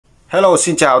Hello,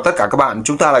 xin chào tất cả các bạn.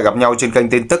 Chúng ta lại gặp nhau trên kênh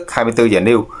tin tức 24 giờ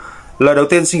News. Lời đầu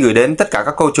tiên xin gửi đến tất cả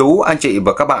các cô chú, anh chị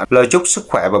và các bạn lời chúc sức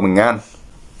khỏe và bình an.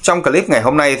 Trong clip ngày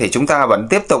hôm nay thì chúng ta vẫn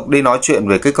tiếp tục đi nói chuyện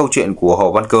về cái câu chuyện của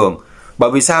Hồ Văn Cường.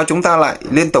 Bởi vì sao chúng ta lại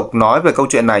liên tục nói về câu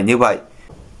chuyện này như vậy?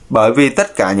 Bởi vì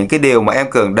tất cả những cái điều mà em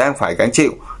Cường đang phải gánh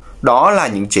chịu, đó là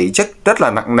những chỉ trích rất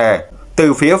là nặng nề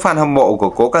từ phía fan hâm mộ của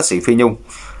cố ca sĩ Phi Nhung.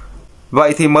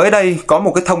 Vậy thì mới đây có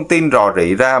một cái thông tin rò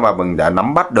rỉ ra mà mình đã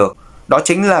nắm bắt được. Đó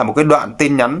chính là một cái đoạn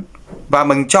tin nhắn, và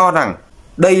mình cho rằng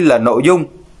đây là nội dung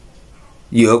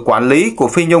giữa quản lý của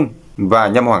Phi Nhung và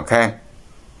Nhâm Hoàng Khang.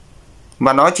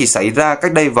 Mà nó chỉ xảy ra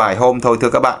cách đây vài hôm thôi thưa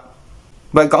các bạn.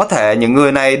 Vậy có thể những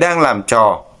người này đang làm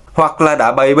trò hoặc là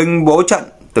đã bày binh bố trận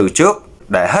từ trước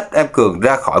để hất em Cường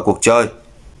ra khỏi cuộc chơi.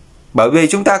 Bởi vì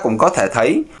chúng ta cũng có thể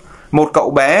thấy một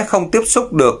cậu bé không tiếp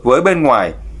xúc được với bên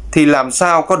ngoài thì làm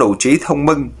sao có đủ trí thông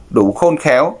minh, đủ khôn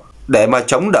khéo để mà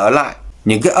chống đỡ lại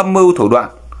những cái âm mưu thủ đoạn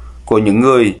của những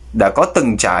người đã có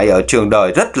từng trải ở trường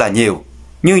đời rất là nhiều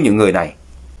như những người này.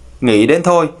 Nghĩ đến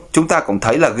thôi chúng ta cũng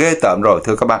thấy là ghê tởm rồi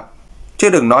thưa các bạn, chứ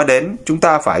đừng nói đến chúng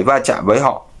ta phải va chạm với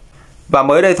họ. Và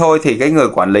mới đây thôi thì cái người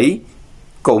quản lý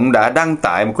cũng đã đăng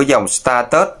tải một cái dòng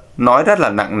status nói rất là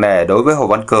nặng nề đối với Hồ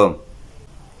Văn Cường.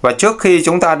 Và trước khi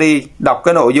chúng ta đi đọc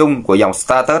cái nội dung của dòng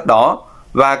status đó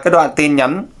và cái đoạn tin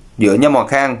nhắn giữa Nhâm Hoàng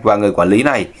Khang và người quản lý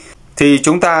này, thì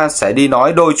chúng ta sẽ đi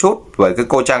nói đôi chút về cái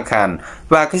cô Trang Khàn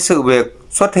và cái sự việc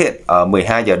xuất hiện ở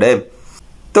 12 giờ đêm.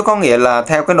 Tôi có nghĩa là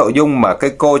theo cái nội dung mà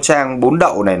cái cô Trang Bún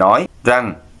Đậu này nói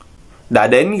rằng đã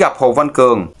đến gặp Hồ Văn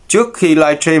Cường trước khi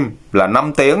livestream là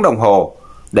 5 tiếng đồng hồ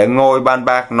để ngồi bàn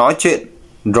bạc nói chuyện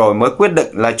rồi mới quyết định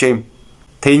livestream.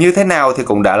 Thì như thế nào thì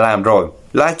cũng đã làm rồi,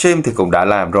 livestream thì cũng đã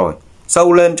làm rồi,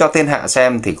 show lên cho thiên hạ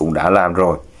xem thì cũng đã làm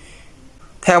rồi.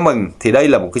 Theo mình thì đây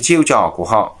là một cái chiêu trò của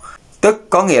họ. Tức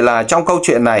có nghĩa là trong câu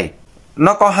chuyện này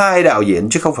nó có hai đạo diễn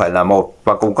chứ không phải là một,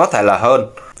 và cũng có thể là hơn.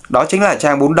 Đó chính là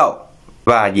Trang Bún Đậu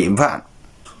và Dĩm Phạm.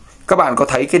 Các bạn có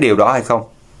thấy cái điều đó hay không?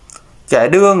 Kẻ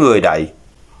đưa người đẩy.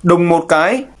 Đùng một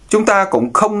cái chúng ta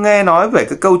cũng không nghe nói về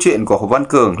cái câu chuyện của Hồ Văn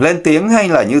Cường lên tiếng hay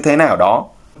là như thế nào đó.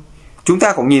 Chúng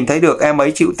ta cũng nhìn thấy được em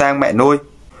ấy chịu tang mẹ nuôi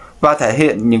và thể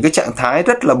hiện những cái trạng thái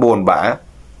rất là buồn bã,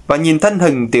 và nhìn thân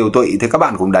hình tiều tụy thì các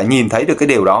bạn cũng đã nhìn thấy được cái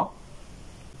điều đó.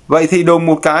 Vậy thì đùng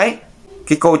một cái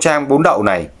cô Trang Bún Đậu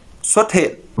này xuất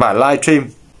hiện và livestream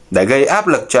để gây áp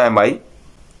lực cho em ấy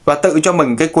và tự cho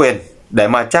mình cái quyền để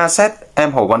mà tra xét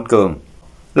em Hồ Văn Cường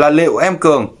là liệu em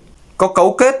Cường có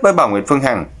cấu kết với bà Nguyễn Phương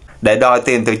Hằng để đòi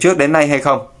tiền từ trước đến nay hay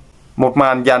không. Một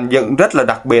màn dàn dựng rất là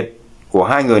đặc biệt của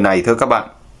hai người này thưa các bạn.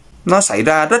 Nó xảy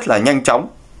ra rất là nhanh chóng,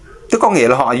 tức có nghĩa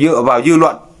là họ dựa vào dư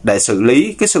luận để xử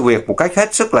lý cái sự việc một cách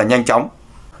hết sức là nhanh chóng.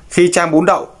 Khi Trang Bún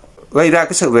Đậu gây ra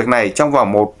cái sự việc này trong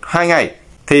vòng 1-2 ngày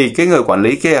thì cái người quản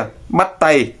lý kia bắt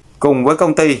tay cùng với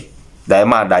công ty để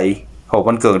mà đẩy Hồ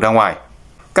Văn Cường ra ngoài.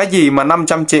 Cái gì mà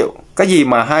 500 triệu, cái gì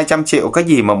mà 200 triệu, cái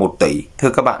gì mà 1 tỷ thưa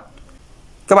các bạn.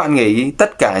 Các bạn nghĩ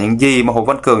tất cả những gì mà Hồ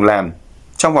Văn Cường làm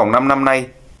trong vòng 5 năm nay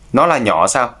nó là nhỏ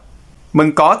sao?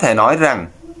 Mình có thể nói rằng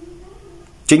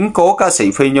chính cố ca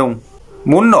sĩ Phi Nhung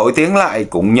muốn nổi tiếng lại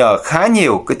cũng nhờ khá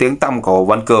nhiều cái tiếng tăm của Hồ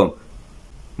Văn Cường.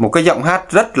 Một cái giọng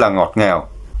hát rất là ngọt ngào.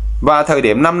 Và thời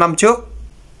điểm 5 năm trước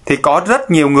thì có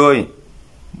rất nhiều người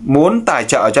muốn tài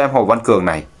trợ cho em Hồ Văn Cường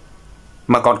này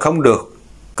mà còn không được.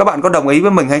 Các bạn có đồng ý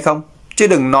với mình hay không? Chứ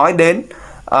đừng nói đến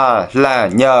là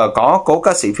nhờ có cố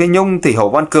ca sĩ Phi Nhung thì Hồ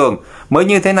Văn Cường mới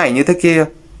như thế này như thế kia.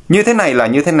 Như thế này là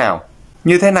như thế nào?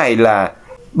 Như thế này là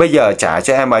bây giờ trả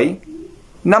cho em ấy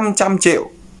 500 triệu.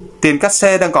 Tiền cát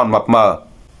xê đang còn mập mờ.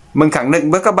 Mình khẳng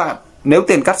định với các bạn, nếu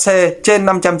tiền cát xê trên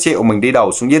 500 triệu mình đi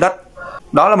đầu xuống dưới đất.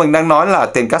 Đó là mình đang nói là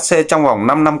tiền cát xê trong vòng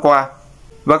 5 năm qua.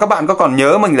 Và các bạn có còn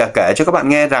nhớ mình đã kể cho các bạn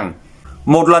nghe rằng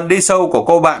một lần đi show của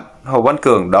cô bạn Hồ Văn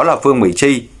Cường, đó là Phương Mỹ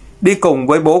Chi, đi cùng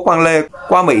với bố Quang Lê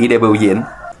qua Mỹ để biểu diễn,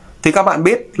 thì các bạn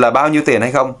biết là bao nhiêu tiền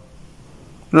hay không?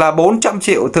 Là 400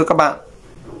 triệu thưa các bạn.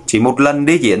 Chỉ một lần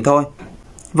đi diễn thôi.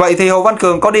 Vậy thì Hồ Văn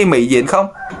Cường có đi Mỹ diễn không?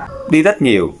 Đi rất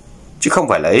nhiều, chứ không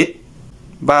phải là ít.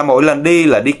 Và mỗi lần đi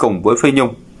là đi cùng với Phi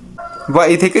Nhung.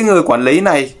 Vậy thì cái người quản lý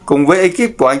này cùng với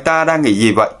ekip của anh ta đang nghĩ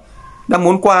gì vậy? Đang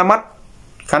muốn qua mắt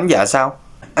khán giả sao?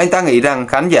 Anh ta nghĩ rằng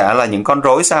khán giả là những con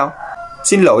rối sao?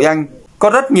 Xin lỗi anh, có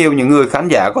rất nhiều những người khán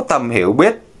giả có tầm hiểu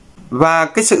biết và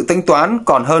cái sự tính toán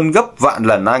còn hơn gấp vạn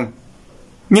lần anh.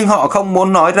 Nhưng họ không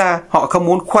muốn nói ra, họ không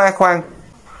muốn khoe khoang,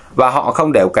 và họ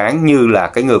không đều cáng như là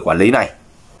cái người quản lý này.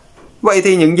 Vậy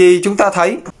thì những gì chúng ta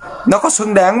thấy nó có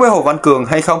xứng đáng với Hồ Văn Cường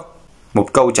hay không?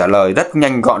 Một câu trả lời rất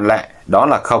nhanh gọn lẹ, đó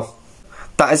là không.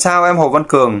 Tại sao em Hồ Văn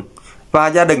Cường và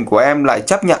gia đình của em lại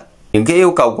chấp nhận những cái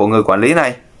yêu cầu của người quản lý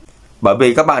này? Bởi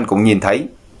vì các bạn cũng nhìn thấy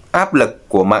áp lực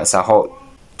của mạng xã hội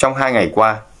trong 2 ngày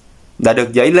qua đã được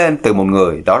dấy lên từ một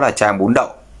người, đó là Trang Bún Đậu.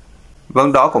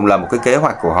 Vâng, đó cũng là một cái kế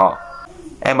hoạch của họ.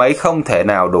 Em ấy không thể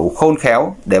nào đủ khôn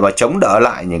khéo để mà chống đỡ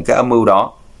lại những cái âm mưu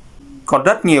đó. Còn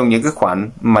rất nhiều những cái khoản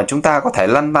mà chúng ta có thể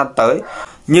lăn tăn tới,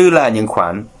 như là những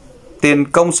khoản tiền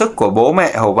công sức của bố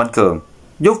mẹ Hồ Văn Cường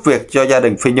giúp việc cho gia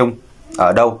đình Phi Nhung.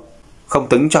 Ở đâu? Không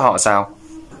tính cho họ sao?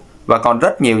 Và còn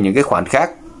rất nhiều những cái khoản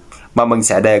khác mà mình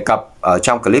sẽ đề cập ở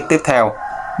trong clip tiếp theo.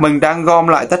 Mình đang gom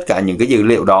lại tất cả những cái dữ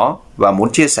liệu đó và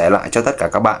muốn chia sẻ lại cho tất cả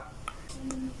các bạn.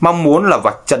 Mong muốn là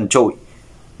vạch trần trụi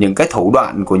những cái thủ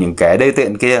đoạn của những kẻ đê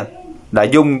tiện kia đã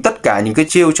dùng tất cả những cái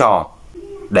chiêu trò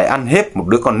để ăn hiếp một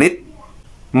đứa con nít,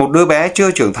 một đứa bé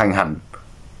chưa trưởng thành hẳn,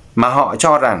 mà họ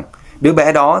cho rằng đứa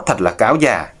bé đó thật là cáo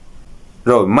già,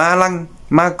 rồi ma lăng,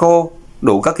 ma cô,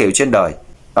 đủ các kiểu trên đời.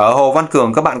 Ở Hồ Văn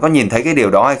Cường các bạn có nhìn thấy cái điều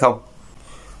đó hay không?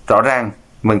 Rõ ràng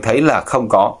mình thấy là không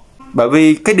có. Bởi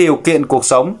vì cái điều kiện cuộc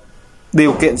sống,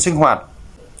 điều kiện sinh hoạt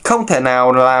không thể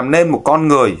nào làm nên một con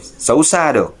người xấu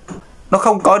xa được. Nó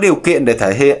không có điều kiện để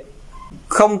thể hiện,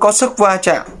 không có sức va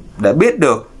chạm để biết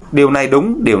được điều này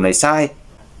đúng, điều này sai.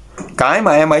 Cái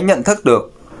mà em ấy nhận thức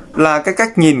được là cái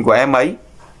cách nhìn của em ấy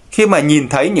khi mà nhìn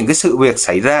thấy những cái sự việc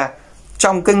xảy ra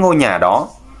trong cái ngôi nhà đó,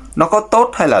 nó có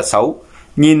tốt hay là xấu,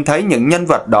 nhìn thấy những nhân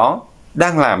vật đó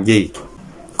đang làm gì,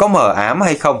 có mờ ám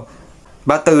hay không.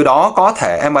 Và từ đó có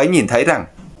thể em ấy nhìn thấy rằng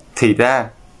thì ra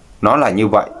nó là như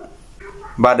vậy.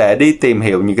 Và để đi tìm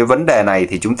hiểu những cái vấn đề này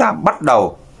thì chúng ta bắt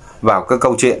đầu vào cái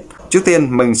câu chuyện. Trước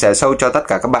tiên mình sẽ show cho tất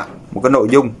cả các bạn một cái nội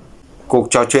dung cuộc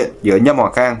trò chuyện giữa Nhâm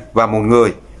Hoàng Khang và một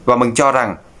người, và mình cho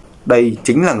rằng đây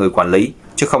chính là người quản lý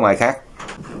chứ không ai khác.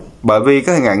 Bởi vì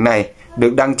cái hình ảnh này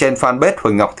được đăng trên fanpage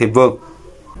Huỳnh Ngọc Thiên Vương.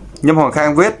 Nhâm Hoàng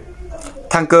Khang viết: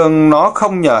 thằng Cường nó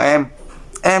không nhờ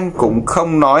em cũng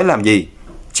không nói làm gì,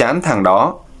 chán thằng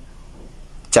đó.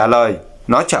 Trả lời: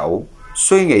 nó chẩu,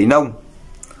 suy nghĩ nông.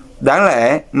 Đáng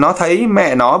lẽ nó thấy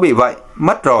mẹ nó bị vậy,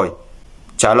 mất rồi.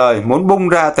 Trả lời: muốn bung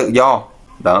ra tự do.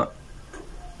 Đó,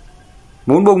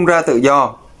 muốn bung ra tự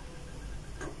do.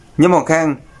 Nhâm Hoàng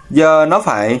Khang: giờ nó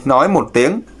phải nói một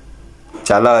tiếng.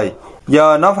 Trả lời: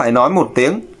 giờ nó phải nói một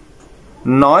tiếng.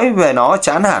 Nói về nó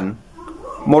chán hẳn.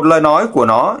 Một lời nói của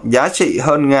nó giá trị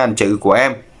hơn ngàn chữ của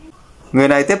em. Người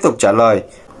này tiếp tục trả lời: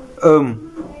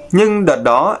 nhưng đợt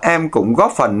đó em cũng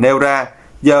góp phần nêu ra,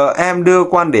 giờ em đưa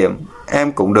quan điểm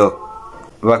em cũng được.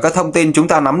 Và cái thông tin chúng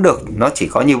ta nắm được nó chỉ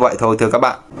có như vậy thôi thưa các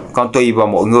bạn. Còn tùy vào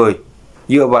mỗi người,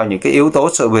 dựa vào những cái yếu tố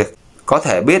sự việc, có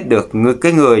thể biết được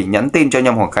cái người nhắn tin cho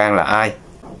Nhâm Hoàng Khang là ai.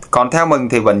 Còn theo mình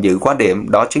thì vẫn giữ quan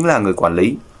điểm đó chính là người quản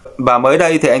lý. Và mới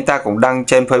đây thì anh ta cũng đăng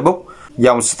trên Facebook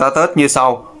dòng status như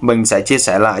sau, mình sẽ chia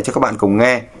sẻ lại cho các bạn cùng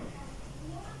nghe.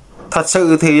 Thật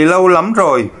sự thì lâu lắm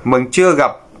rồi mình chưa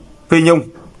gặp Phi Nhung,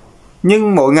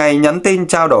 nhưng mỗi ngày nhắn tin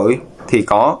trao đổi thì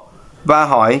có, và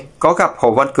hỏi có gặp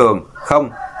Hồ Văn Cường không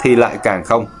thì lại càng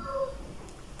không.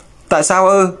 Tại sao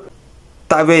ư?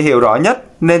 Tại vì hiểu rõ Nhất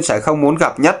nên sẽ không muốn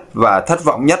gặp Nhất và thất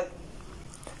vọng Nhất.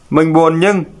 Mình buồn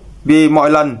nhưng vì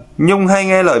mọi lần Nhung hay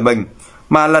nghe lời mình,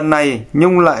 mà lần này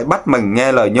Nhung lại bắt mình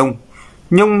nghe lời Nhung.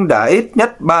 Nhung đã ít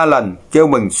nhất 3 lần kêu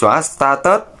mình xóa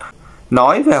status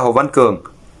nói về Hồ Văn Cường.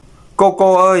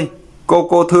 Cô ơi,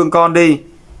 cô thương con đi.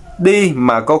 Đi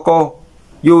mà cô.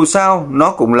 Dù sao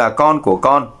nó cũng là con của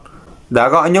con. Đã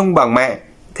gọi Nhung bằng mẹ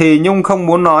thì Nhung không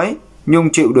muốn nói, Nhung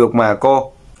chịu được mà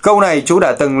cô. Câu này chú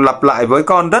đã từng lặp lại với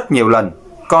con rất nhiều lần,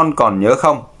 con còn nhớ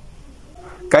không?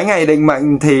 Cái ngày định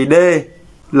mệnh thì Đê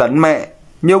lẫn mẹ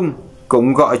Nhung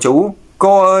cũng gọi chú: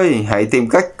 cô ơi, hãy tìm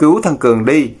cách cứu thằng Cường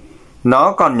đi.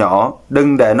 Nó còn nhỏ,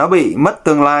 đừng để nó bị mất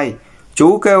tương lai.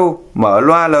 Chú kêu mở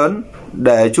loa lớn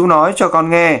để chú nói cho con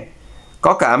nghe.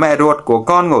 Có cả mẹ ruột của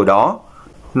con ngồi đó.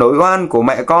 Nỗi oan của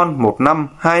mẹ con 1 năm,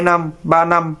 2 năm, 3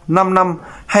 năm, 5 năm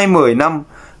hay 10 năm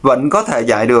vẫn có thể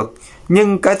giải được.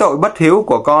 Nhưng cái tội bất hiếu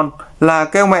của con là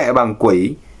kêu mẹ bằng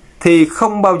quỷ thì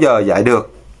không bao giờ giải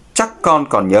được. Chắc con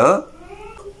còn nhớ.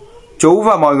 Chú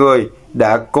và mọi người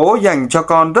đã cố dành cho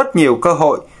con rất nhiều cơ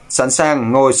hội, sẵn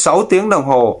sàng ngồi 6 tiếng đồng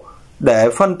hồ để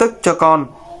phân tích cho con,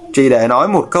 chỉ để nói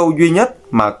một câu duy nhất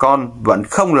mà con vẫn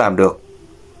không làm được.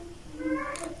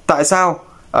 Tại sao?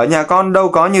 Ở nhà con đâu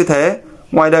có như thế,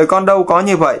 ngoài đời con đâu có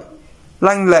như vậy.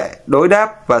 Lanh lẹ, đối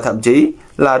đáp và thậm chí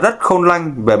là rất khôn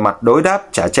lanh về mặt đối đáp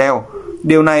trả treo.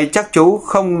 Điều này chắc chú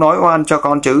không nói oan cho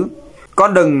con chứ.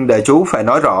 Con đừng để chú phải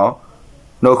nói rõ.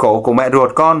 Nỗi khổ của mẹ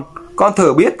ruột con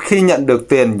thừa biết khi nhận được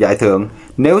tiền giải thưởng,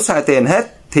 nếu xài tiền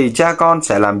hết thì cha con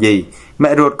sẽ làm gì,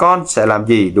 mẹ ruột con sẽ làm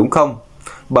gì, đúng không?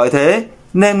 Bởi thế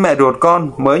nên mẹ ruột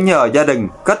con mới nhờ gia đình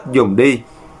cất giùm đi,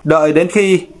 đợi đến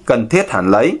khi cần thiết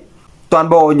hẳn lấy. Toàn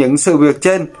bộ những sự việc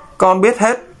trên con biết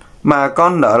hết, mà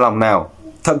con nỡ lòng nào,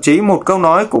 thậm chí một câu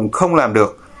nói cũng không làm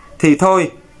được. Thì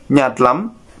thôi, nhạt lắm,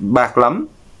 bạc lắm,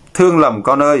 thương lầm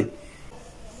con ơi.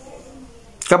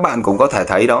 Các bạn cũng có thể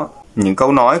thấy đó, những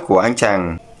câu nói của anh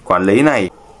chàng quản lý này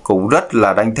cũng rất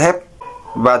là đanh thép.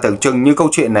 Và tưởng chừng như câu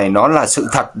chuyện này nó là sự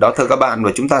thật đó thưa các bạn.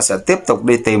 Và chúng ta sẽ tiếp tục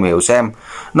đi tìm hiểu xem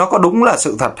nó có đúng là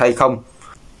sự thật hay không.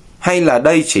 Hay là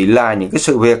đây chỉ là những cái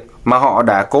sự việc mà họ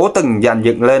đã cố tình dàn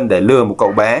dựng lên để lừa một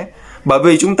cậu bé. Bởi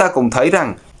vì chúng ta cũng thấy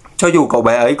rằng cho dù cậu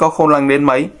bé ấy có khôn lanh đến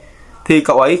mấy thì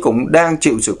cậu ấy cũng đang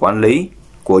chịu sự quản lý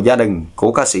của gia đình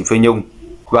cố ca sĩ Phi Nhung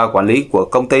và quản lý của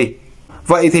công ty.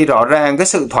 Vậy thì rõ ràng cái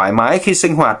sự thoải mái khi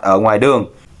sinh hoạt ở ngoài đường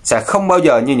sẽ không bao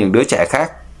giờ như những đứa trẻ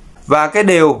khác. Và cái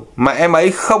điều mà em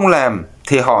ấy không làm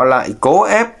thì họ lại cố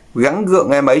ép gắng gượng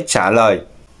em ấy trả lời.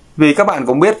 Vì các bạn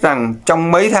cũng biết rằng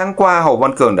trong mấy tháng qua Hồ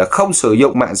Văn Cường đã không sử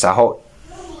dụng mạng xã hội,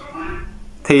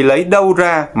 thì lấy đâu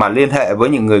ra mà liên hệ với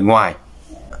những người ngoài.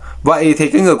 Vậy thì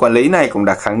cái người quản lý này cũng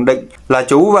đã khẳng định là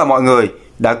chú và mọi người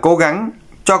đã cố gắng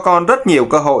cho con rất nhiều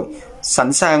cơ hội,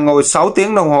 sẵn sàng ngồi 6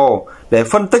 tiếng đồng hồ để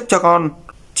phân tích cho con,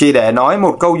 chỉ để nói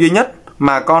một câu duy nhất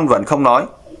mà con vẫn không nói.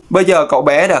 Bây giờ cậu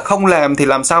bé đã không làm thì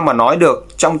làm sao mà nói được,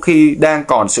 trong khi đang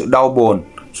còn sự đau buồn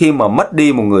khi mà mất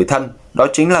đi một người thân, đó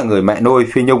chính là người mẹ nuôi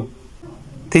Phi Nhung.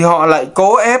 Thì họ lại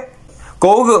cố ép,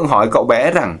 cố gượng hỏi cậu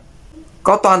bé rằng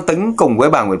có toan tính cùng với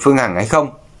bà Nguyễn Phương Hằng hay không.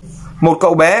 Một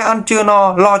cậu bé ăn chưa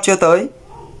no, lo chưa tới,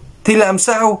 thì làm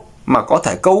sao mà có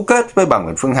thể cấu kết với bà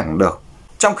Nguyễn Phương Hằng được.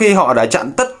 Trong khi họ đã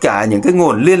chặn tất cả những cái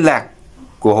nguồn liên lạc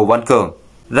của Hồ Văn Cường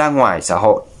ra ngoài xã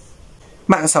hội.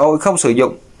 Mạng xã hội không sử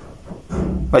dụng.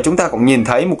 Và chúng ta cũng nhìn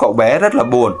thấy một cậu bé rất là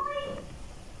buồn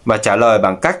và trả lời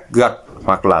bằng cách gật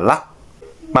hoặc là lắc,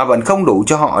 mà vẫn không đủ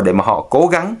cho họ để mà họ cố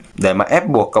gắng để mà ép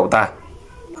buộc cậu ta.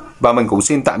 Và mình cũng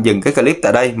xin tạm dừng cái clip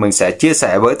tại đây. Mình sẽ chia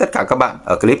sẻ với tất cả các bạn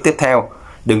ở clip tiếp theo.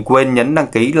 Đừng quên nhấn đăng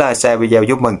ký, like, share video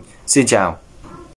giúp mình. Xin chào.